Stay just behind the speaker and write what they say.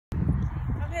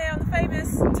here on the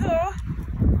famous tour.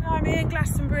 I'm here in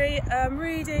Glastonbury,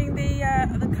 reading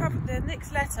the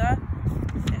next letter.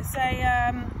 It's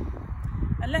a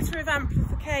letter of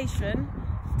amplification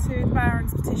to the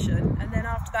Baron's petition, and then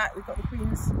after that we've got the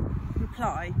Queen's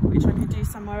reply, which I could do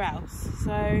somewhere else.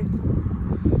 So,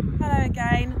 hello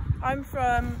again. I'm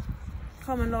from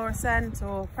Common Law Assent,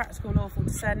 or Practical Lawful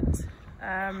Dissent.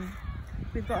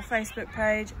 We've got a Facebook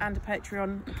page and a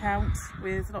Patreon account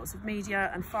with lots of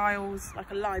media and files, like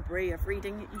a library of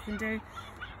reading that you can do.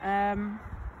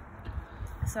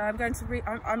 So I'm going to read.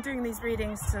 I'm doing these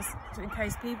readings just in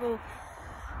case people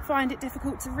find it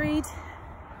difficult to read.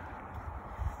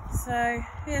 So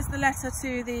here's the letter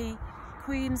to the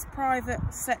Queen's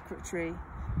Private Secretary,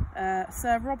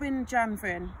 Sir Robin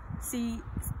Janvrin,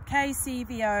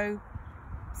 KCVO,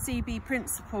 CB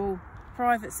Principal,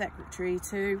 Private Secretary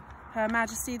to Her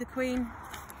Majesty the Queen.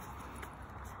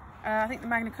 I think the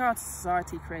Magna Carta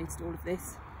Society created all of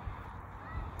this,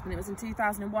 and it was in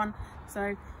 2001.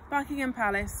 So Buckingham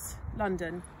Palace,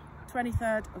 London,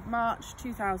 23rd of March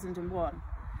 2001.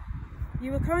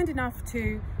 You were kind enough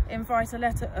to invite a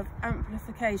letter of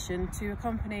amplification to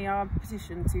accompany our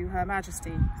petition to Her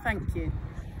Majesty. Thank you.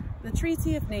 The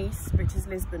Treaty of Nice, which is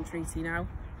Lisbon Treaty now,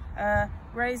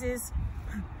 raises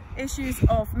issues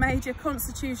of major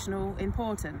constitutional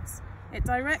importance. It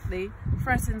directly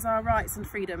threatens our rights and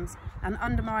freedoms and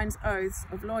undermines oaths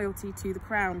of loyalty to the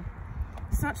Crown.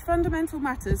 Such fundamental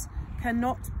matters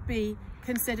cannot be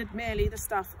considered merely the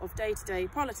stuff of day-to-day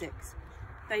politics.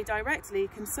 They directly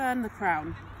concern the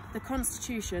Crown, the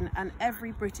Constitution and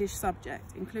every British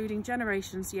subject, including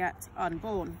generations yet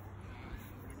unborn.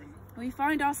 We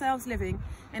find ourselves living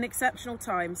in exceptional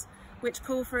times, which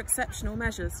call for exceptional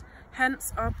measures.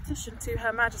 Hence our petition to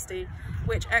Her Majesty,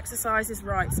 which exercises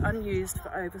rights unused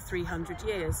for over 300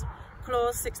 years.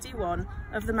 Clause 61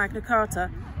 of the Magna Carta,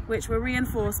 which were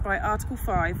reinforced by Article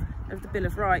 5 of the Bill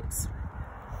of Rights.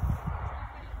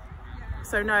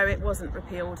 So no, it wasn't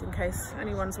repealed, in case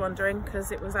anyone's wondering,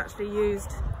 because it was actually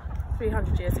used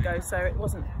 300 years ago, so it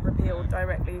wasn't repealed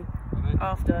directly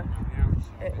after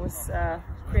it was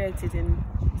created in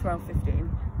 1215.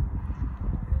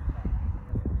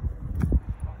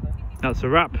 That's a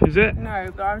wrap, is it?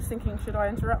 No, but I was thinking, should I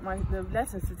interrupt the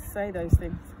letter to say those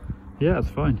things? Yeah, that's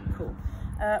fine. Cool.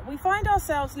 We find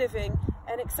ourselves living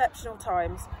in exceptional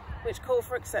times, which call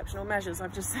for exceptional measures.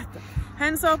 I've just said that.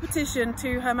 Hence our petition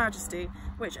to Her Majesty,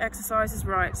 which exercises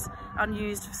rights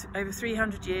unused for over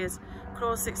 300 years,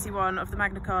 Clause 61 of the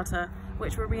Magna Carta,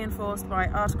 which were reinforced by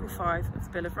Article 5 of the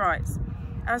Bill of Rights.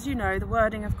 As you know, the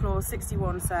wording of Clause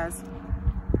 61 says,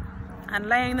 "And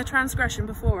laying the transgression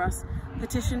before us,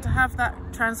 petition to have that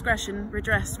transgression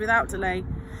redressed without delay.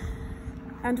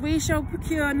 And we shall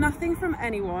procure nothing from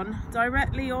anyone,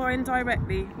 directly or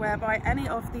indirectly, whereby any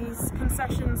of these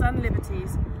concessions and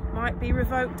liberties might be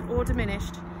revoked or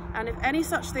diminished. And if any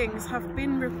such things has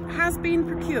been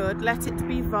procured, let it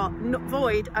be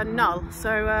void and null."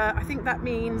 So I think that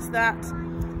means that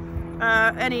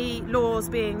any laws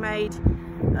being made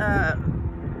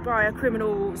by a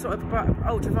criminal sort of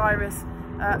ultra-virus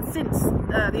since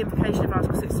the invocation of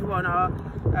Article 61 are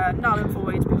null and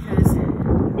void, because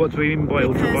what do we mean by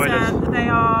ultra-virus? They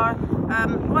are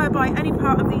whereby any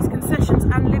part of these concessions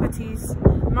and liberties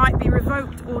might be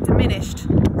revoked or diminished.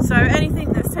 So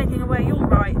anything that's taking away your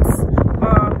rights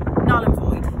are null and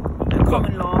void in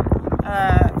common law.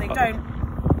 They don't.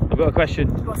 I've got a question.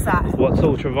 What's that? What's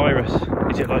ultra-virus?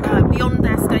 Is it like beyond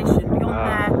their station, beyond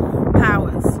their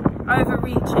powers,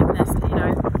 overreaching? You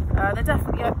know, they're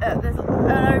definitely there's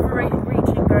an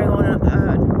overreaching going on.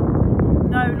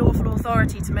 No lawful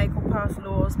authority to make or pass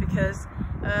laws because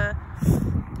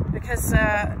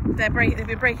they've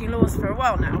been breaking laws for a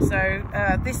while now. So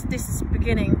this is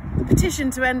beginning the petition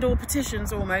to end all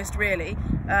petitions, almost, really,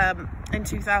 in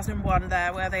 2001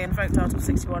 there, where they invoked Article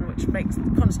 61, which makes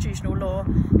constitutional law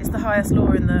is the highest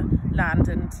law in the land,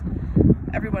 and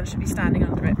everyone should be standing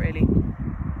under it, really.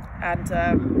 And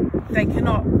they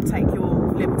cannot take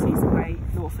your liberties away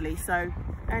lawfully. So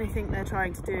anything they're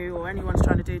trying to do, or anyone's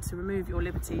trying to do to remove your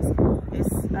liberties, is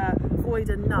void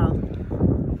and null.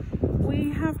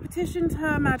 We have petitioned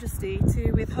Her Majesty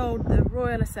to withhold the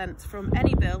royal assent from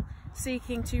any bill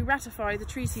seeking to ratify the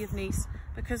Treaty of Nice,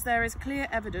 because there is clear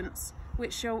evidence,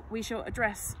 which we shall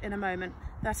address in a moment,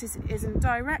 that is in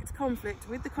direct conflict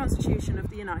with the Constitution of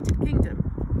the United Kingdom.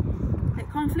 It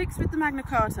conflicts with the Magna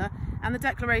Carta and the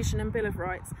Declaration and Bill of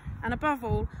Rights, and above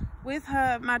all, with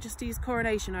Her Majesty's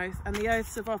coronation oath and the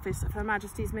oaths of office of Her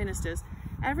Majesty's ministers.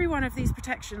 Every one of these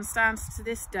protections stands to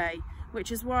this day,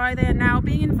 which is why they are now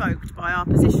being invoked by our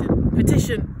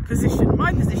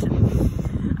my position.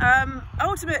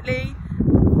 Ultimately,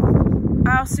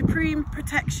 Our supreme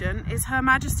protection is Her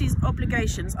Majesty's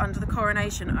obligations under the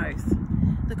Coronation Oath.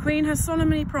 The Queen has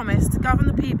solemnly promised to govern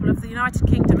the people of the United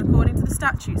Kingdom according to the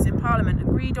statutes in Parliament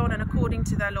agreed on and according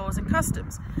to their laws and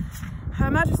customs. Her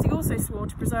Majesty also swore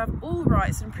to preserve all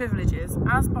rights and privileges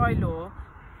as by law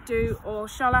do or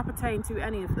shall appertain to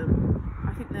any of them.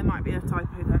 I think there might be a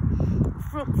typo there.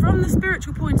 From the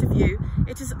spiritual point of view,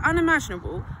 it is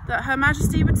unimaginable that Her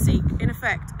Majesty would seek, in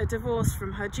effect, a divorce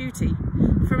from her duty.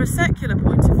 From a secular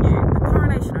point of view, the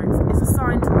Coronation Oath is a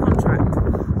signed contract.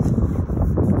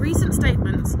 Recent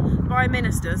statements by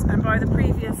ministers and by the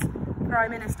previous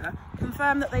Prime Minister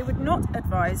confirm that they would not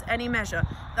advise any measure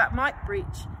that might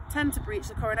tend to breach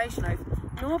the Coronation Oath,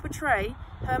 nor betray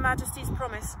Her Majesty's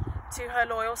promise to her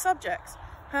loyal subjects.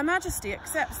 Her Majesty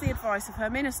accepts the advice of her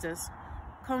ministers.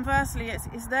 Conversely, it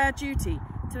is their duty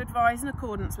to advise in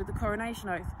accordance with the Coronation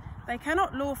Oath. They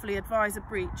cannot lawfully advise a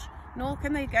breach, nor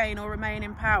can they gain or remain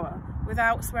in power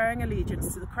without swearing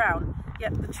allegiance to the Crown.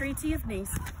 Yet the Treaty of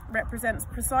Nice represents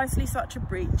precisely such a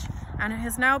breach, and it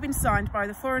has now been signed by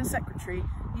the Foreign Secretary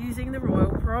using the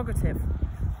royal prerogative.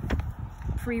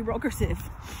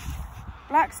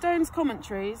 Blackstone's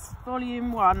Commentaries,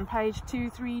 Volume 1, page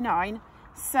 239,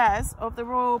 says of the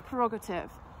royal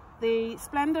prerogative, the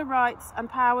splendour, rights and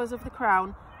powers of the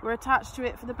Crown were attached to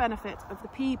it for the benefit of the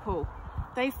people.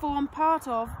 They form part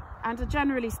of, and are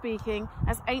generally speaking,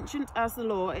 as ancient as the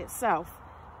law itself.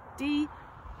 De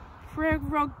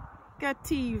prerogativa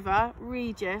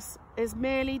regis is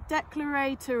merely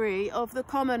declaratory of the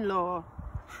common law.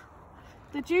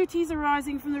 The duties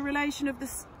arising from the relation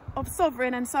of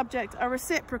sovereign and subject are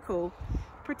reciprocal.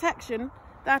 Protection,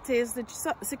 that is, the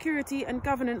security and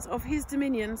governance of his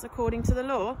dominions according to the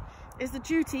law, is the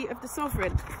duty of the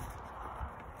sovereign.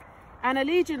 And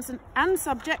allegiance and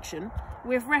subjection,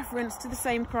 with reference to the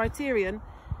same criterion,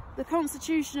 the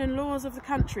constitution and laws of the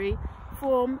country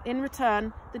form in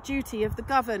return the duty of the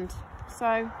governed.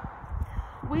 So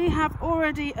we have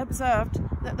already observed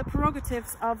that the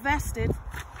prerogatives are vested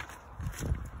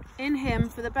in him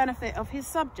for the benefit of his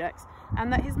subjects,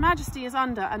 and that His Majesty is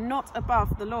under and not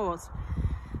above the laws.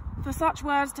 For such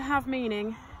words to have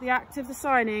meaning, the act of the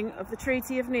signing of the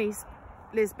Treaty of Nice,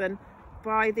 Lisbon,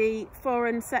 by the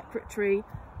Foreign Secretary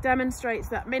demonstrates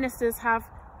that ministers have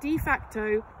de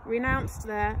facto renounced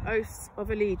their oaths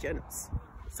of allegiance.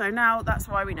 So now that's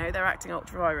why we know they're acting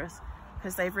ultra vires,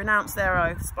 because they've renounced their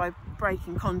oaths by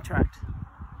breaking contract.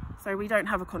 So we don't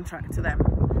have a contract to them.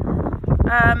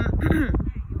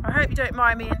 I hope you don't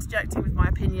mind me interjecting with my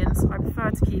opinions. I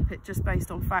prefer to keep it just based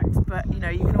on fact, but you know,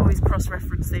 you can always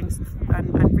cross-reference things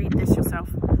and read this yourself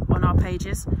on our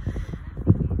pages,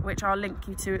 which I'll link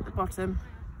you to at the bottom.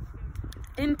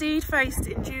 Indeed, faced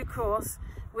in due course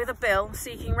with a bill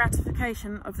seeking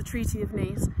ratification of the Treaty of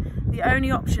Nice, the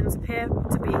only options appear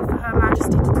to be for Her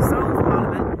Majesty to dissolve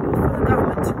Parliament or for the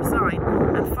government to resign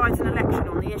and fight an election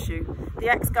on the issue. The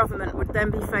ex-government would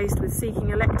then be faced with seeking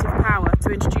elective power to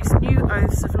introduce new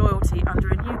oaths of loyalty under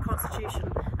a new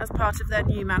constitution as part of their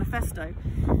new manifesto.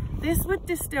 This would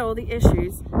distill the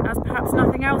issues as perhaps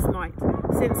nothing else might,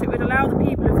 since it would allow the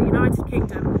people of the United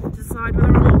Kingdom to decide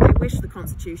whether or not they wish the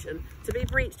constitution to be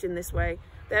breached in this way,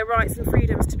 their rights and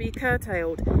freedoms to be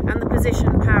curtailed, and the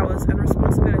position, powers and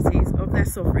responsibilities of their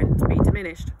sovereign to be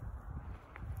diminished.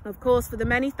 Of course, for the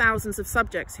many thousands of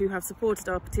subjects who have supported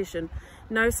our petition,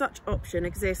 no such option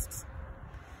exists.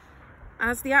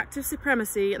 As the Act of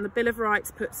Supremacy and the Bill of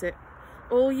Rights puts it,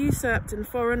 all usurped and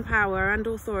foreign power and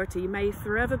authority may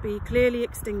forever be clearly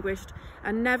extinguished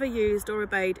and never used or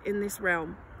obeyed in this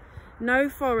realm. No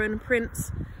foreign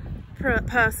prince,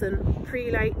 person,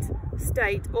 prelate,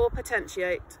 state, or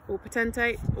potentate, I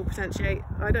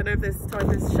don't know if there's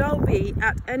typos, shall be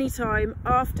at any time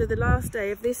after the last day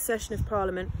of this session of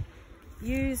Parliament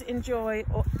use, enjoy,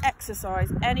 or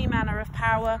exercise any manner of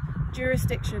power,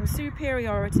 jurisdiction,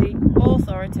 superiority,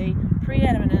 authority,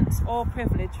 preeminence, or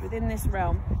privilege within this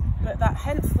realm, but that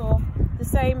henceforth the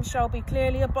same shall be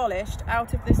clearly abolished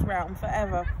out of this realm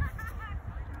forever.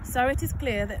 So it is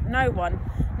clear that no one,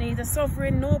 neither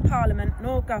sovereign, nor parliament,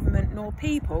 nor government, nor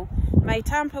people, may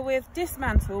tamper with,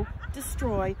 dismantle,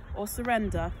 destroy, or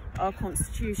surrender our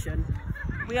constitution.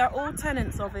 We are all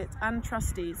tenants of it and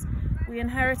trustees. We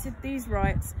inherited these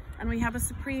rights, and we have a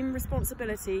supreme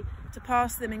responsibility to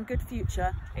pass them in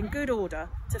good order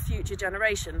to future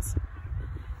generations.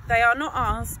 They are not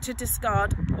ours to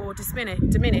discard or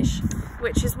diminish,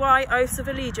 which is why oaths of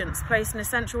allegiance place an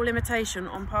essential limitation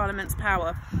on Parliament's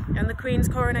power, and the Queen's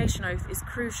coronation oath is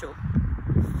crucial.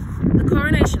 The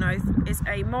coronation oath is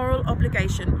a moral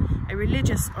obligation, a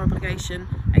religious obligation,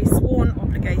 a sworn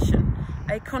obligation,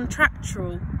 a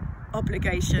contractual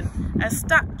obligation, a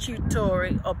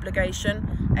statutory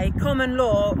obligation, a common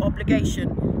law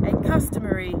obligation, a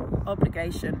customary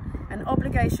obligation, an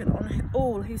obligation on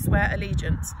all who swear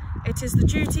allegiance. It is the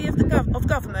duty of the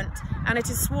government, and it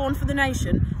is sworn for the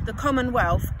nation, the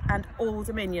Commonwealth, and all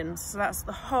dominions. So that's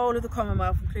the whole of the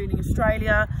Commonwealth, including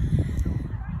Australia,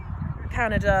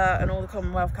 Canada, and all the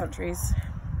Commonwealth countries.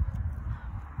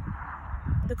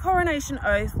 The coronation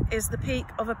oath is the peak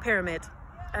of a pyramid,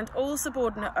 and all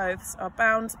subordinate oaths are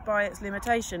bound by its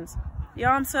limitations. The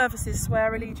armed services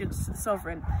swear allegiance to the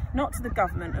sovereign, not to the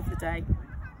government of the day.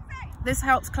 This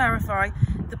helps clarify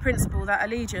the principle that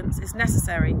allegiance is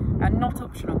necessary and not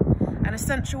optional, an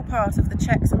essential part of the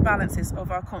checks and balances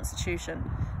of our constitution.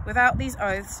 Without these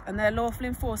oaths and their lawful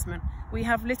enforcement, we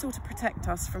have little to protect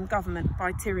us from government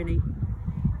by tyranny.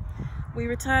 We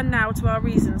return now to our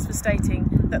reasons for stating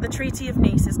that the Treaty of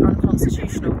Nice is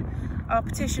unconstitutional. Our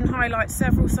petition highlights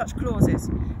several such clauses.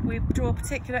 We draw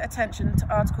particular attention to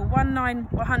Article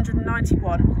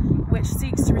 191, which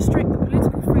seeks to restrict the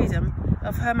political freedom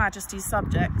of Her Majesty's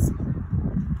subjects.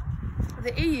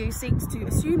 The EU seeks to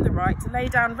assume the right to lay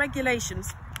down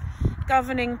regulations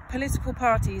governing political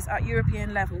parties at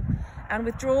European level and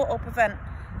withdraw or prevent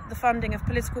the funding of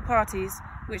political parties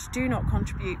which do not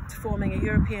contribute to forming a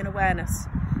European awareness.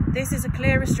 This is a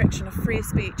clear restriction of free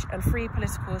speech and free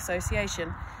political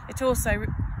association. It also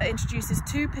introduces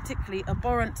two particularly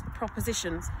abhorrent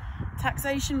propositions: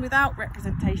 taxation without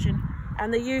representation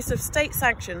and the use of state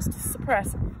sanctions to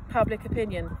suppress public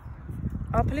opinion.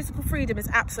 Our political freedom is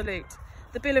absolute.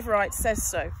 The Bill of Rights says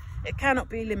so. It cannot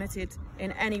be limited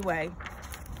in any way.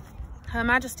 Her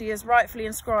Majesty is rightfully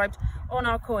inscribed on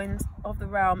our coins of the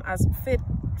realm as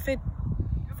Fid-Def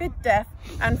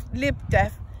and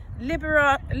Lib-Def,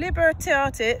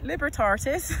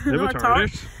 Libertatis.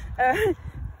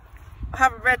 I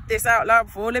haven't read this out loud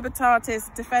before. Libertatis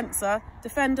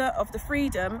defender of the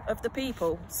freedom of the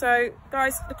people. So,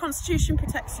 guys, the Constitution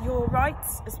protects your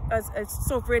rights as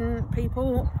sovereign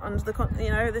people. Under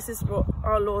the, this is what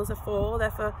our laws are for.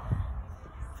 They're for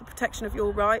protection of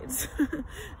your rights,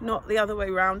 not the other way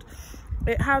around.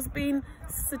 It has been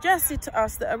suggested to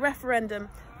us that a referendum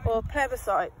or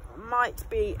plebiscite might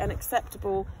be an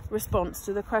acceptable response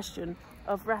to the question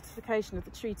of ratification of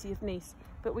the Treaty of Nice,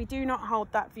 but we do not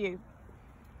hold that view.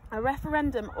 A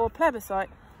referendum or plebiscite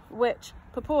which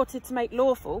purported to make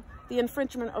lawful the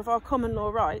infringement of our common law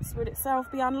rights would itself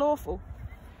be unlawful.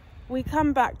 We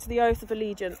come back to the oath of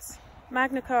allegiance.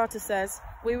 Magna Carta says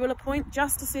we will appoint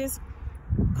justices,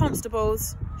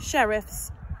 constables,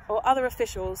 sheriffs, or other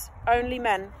officials, only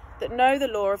men that know the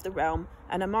law of the realm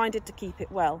and are minded to keep it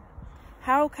well.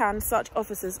 How can such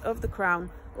officers of the Crown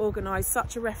organise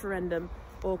such a referendum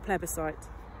or plebiscite?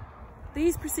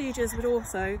 These procedures would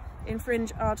also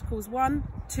infringe Articles 1,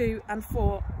 2 and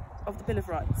 4 of the Bill of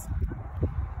Rights.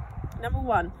 Number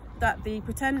 1, that the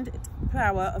pretended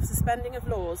power of suspending of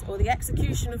laws or the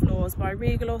execution of laws by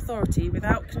regal authority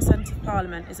without consent of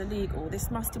Parliament is illegal.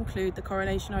 This must include the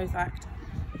Coronation Oath Act.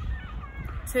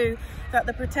 2, that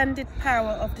the pretended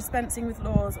power of dispensing with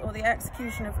laws or the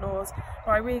execution of laws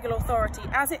by regal authority,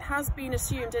 as it has been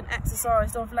assumed and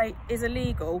exercised of late, is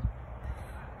illegal.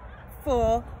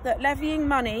 4, that levying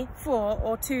money for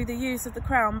or to the use of the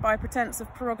Crown by pretence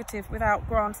of prerogative without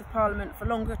grant of Parliament for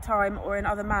longer time or in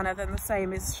other manner than the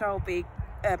same is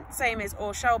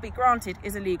or shall be granted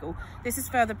is illegal. This is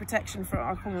further protection for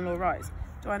our common law rights.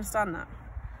 Do I understand that?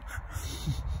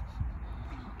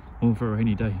 All for a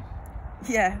rainy day.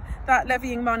 Yeah, that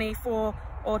levying money for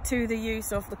or to the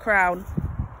use of the Crown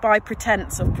by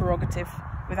pretence of prerogative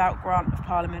without grant of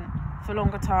Parliament for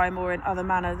longer time or in other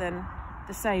manner than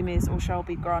the same is or shall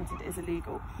be granted is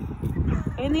illegal.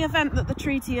 In the event that the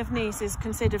Treaty of Nice is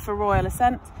considered for royal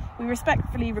assent, we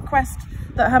respectfully request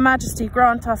that Her Majesty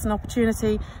grant us an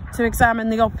opportunity to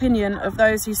examine the opinion of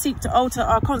those who seek to alter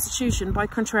our constitution by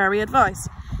contrary advice.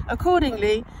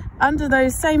 Accordingly, under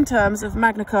those same terms of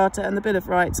Magna Carta and the Bill of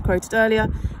Rights quoted earlier,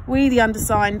 we, the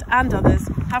undersigned, and others,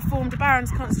 have formed a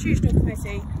Barons Constitutional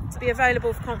Committee to be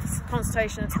available for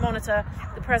consultation and to monitor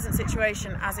the present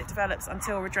situation as it develops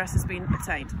until redress has been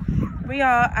obtained. We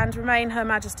are and remain Her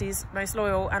Majesty's most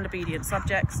loyal and obedient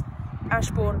subjects,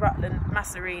 Ashbourne, Rutland,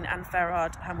 Masserine and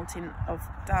Ferrard Hamilton of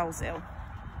Dalziel.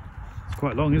 It's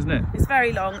quite long, isn't it? It's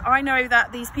very long. I know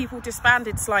that these people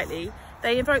disbanded slightly.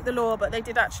 They invoked the law, but they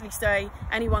did actually say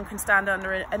anyone can stand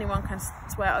under it, anyone can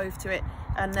swear oath to it,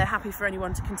 and they're happy for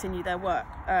anyone to continue their work.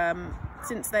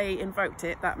 Since they invoked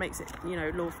it, that makes it,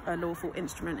 a lawful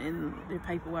instrument in the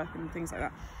paperwork and things like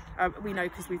that. We know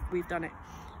because we've done it.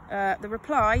 The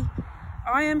reply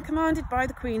I am commanded by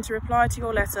the Queen to reply to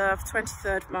your letter of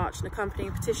 23rd March and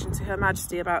accompanying petition to Her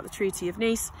Majesty about the Treaty of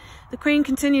Nice. The Queen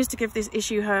continues to give this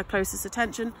issue her closest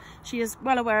attention. She is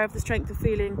well aware of the strength of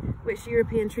feeling which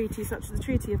European treaties such as the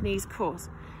Treaty of Nice cause.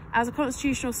 As a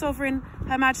constitutional sovereign,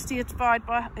 Her Majesty is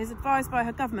advised by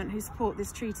her government who support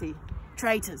this treaty.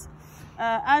 Traitors.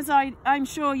 As I'm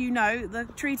sure you know, the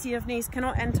Treaty of Nice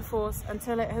cannot enter force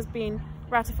until it has been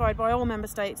ratified by all member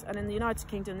states, and in the United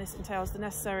Kingdom this entails the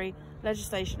necessary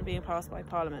legislation being passed by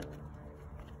Parliament.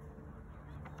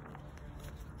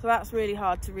 So that's really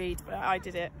hard to read, but I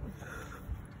did it.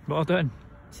 Well done.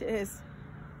 Cheers.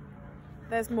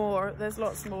 There's more, there's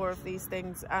lots more of these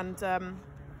things, and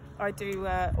I do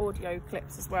audio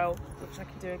clips as well, which I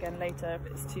can do again later if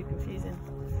it's too confusing.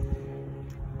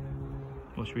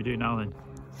 What should we do now then?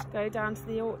 Go down to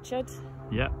the orchard.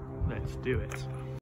 Yeah, let's do it.